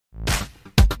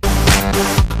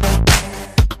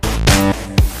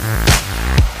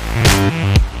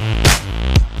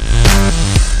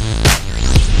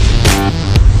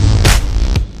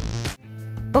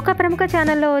ప్రముఖ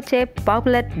ఛానల్లో వచ్చే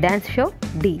పాపులర్ డ్యాన్స్ షో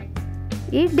ఢీ.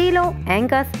 ఈ ఢీలో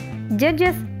యాంకర్స్,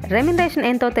 జడ్జెస్ రెమ్యునరేషన్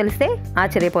ఎంతో తెలిస్తే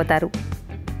ఆశ్చర్యపోతారు.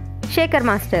 శేఖర్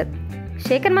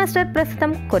మాస్టర్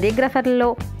ప్రస్తుతం కొరియోగ్రాఫర్లలో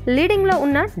లీడింగ్లో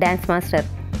ఉన్న dance master.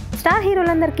 Star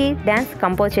హీరోలందరికీ dance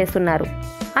compose చేస్తున్నారు.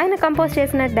 ఆయన కంపోజ్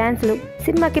చేసిన డ్యాన్స్లు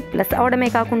సినిమాకి ప్లస్ అవడమే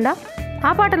కాకుండా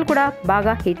ఆ పాటలు కూడా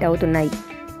బాగా హిట్ అవుతున్నాయి.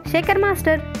 శేఖర్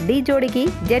మాస్టర్ ఢీ జోడీకి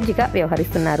జడ్జిగా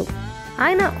వ్యవహరిస్తున్నారు.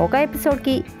 ఆయన ఒక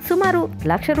ఎపిసోడ్కి సుమారు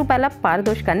 ₹1,00,000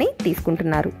 పారితోషికాన్ని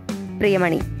తీసుకుంటున్నారు.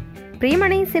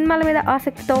 ప్రియమణి సినిమాల మీద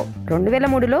ఆసక్తితో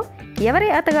 2003లో ఎవరే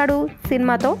అతగాడు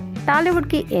సినిమాతో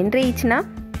టాలీవుడ్కి ఎంట్రీ ఇచ్చినా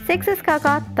సక్సెస్ కాక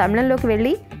తమిళంలోకి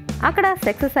వెళ్ళి అక్కడ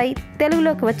సక్సెస్ అయి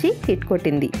తెలుగులోకి వచ్చి హిట్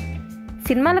కొట్టింది.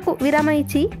 సినిమాలకు విరామం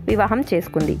ఇచ్చి వివాహం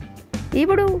చేసుకుంది.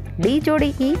 ఇప్పుడు ఢీ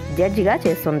జోడీకి జడ్జిగా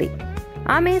చేస్తుంది.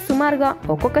 ఆమె సుమారుగా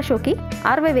ఒక్కొక్క షోకి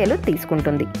 60,000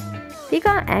 తీసుకుంటుంది. ఇక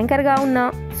యాంకర్గా ఉన్న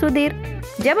సుధీర్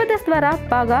జబర్దస్త్ ద్వారా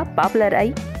బాగా పాపులర్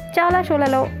అయి చాలా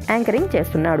షోలలో యాంకరింగ్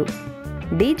చేస్తున్నాడు.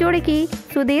 ఢీ జోడీకి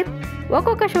సుధీర్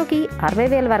ఒక్కొక్క షోకి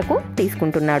 60,000 వరకు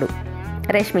తీసుకుంటున్నాడు.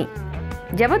 రేష్మి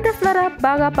జబర్దస్త్ ద్వారా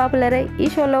బాగా పాపులర్ అయి ఈ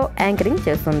షోలో యాంకరింగ్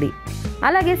చేస్తుంది.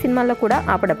 అలాగే సినిమాల్లో కూడా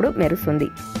అప్పుడప్పుడు మెరుస్తుంది.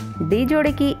 ఢీ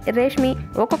జోడీకి రేష్మి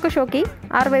ఒక్కొక్క షోకి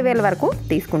 60,000 వరకు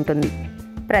తీసుకుంటుంది.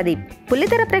 ప్రదీప్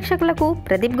పుల్లితెర ప్రేక్షకులకు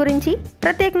ప్రదీప్ గురించి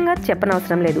ప్రత్యేకంగా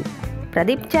చెప్పనవసరం లేదు.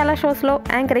 ప్రదీప్ చాలా షోస్లో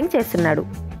యాంకరింగ్ చేస్తున్నాడు.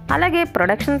 అలాగే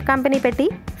ప్రొడక్షన్ కంపెనీ పెట్టి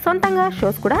సొంతంగా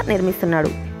షోస్ కూడా నిర్మిస్తున్నాడు.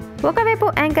 ఒకవైపు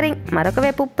యాంకరింగ్, మరొక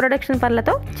వైపు ప్రొడక్షన్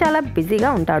పనులతో చాలా బిజీగా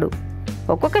ఉంటాడు.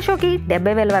 ఒక్కొక్క షోకి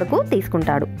 70,000 వరకు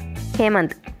తీసుకుంటాడు.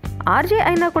 హేమంత్ ఆర్జే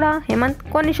అయినా కూడా హేమంత్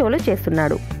కొన్ని షోలు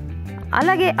చేస్తున్నాడు.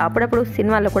 అలాగే అప్పుడప్పుడు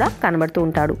సినిమాల్లో కూడా కనబడుతూ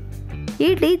ఉంటాడు. ఈ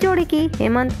ఢీ జోడీకి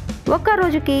హేమంత్ ఒక్క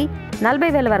రోజుకి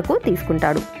 40,000 వరకు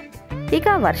తీసుకుంటాడు. ఇక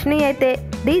వర్షిణి అయితే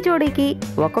ఢీ జోడీకి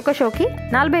ఒక్కొక్క షోకి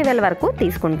 40,000 వరకు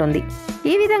తీసుకుంటుంది.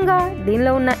 ఈ విధంగా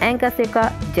దీనిలో ఉన్న యాంకర్స్ యొక్క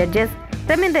జడ్జెస్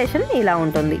రెమ్యునరేషన్ ఇలా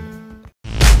ఉంటుంది.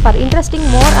 For interesting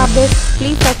more updates,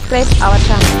 please subscribe our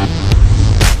channel.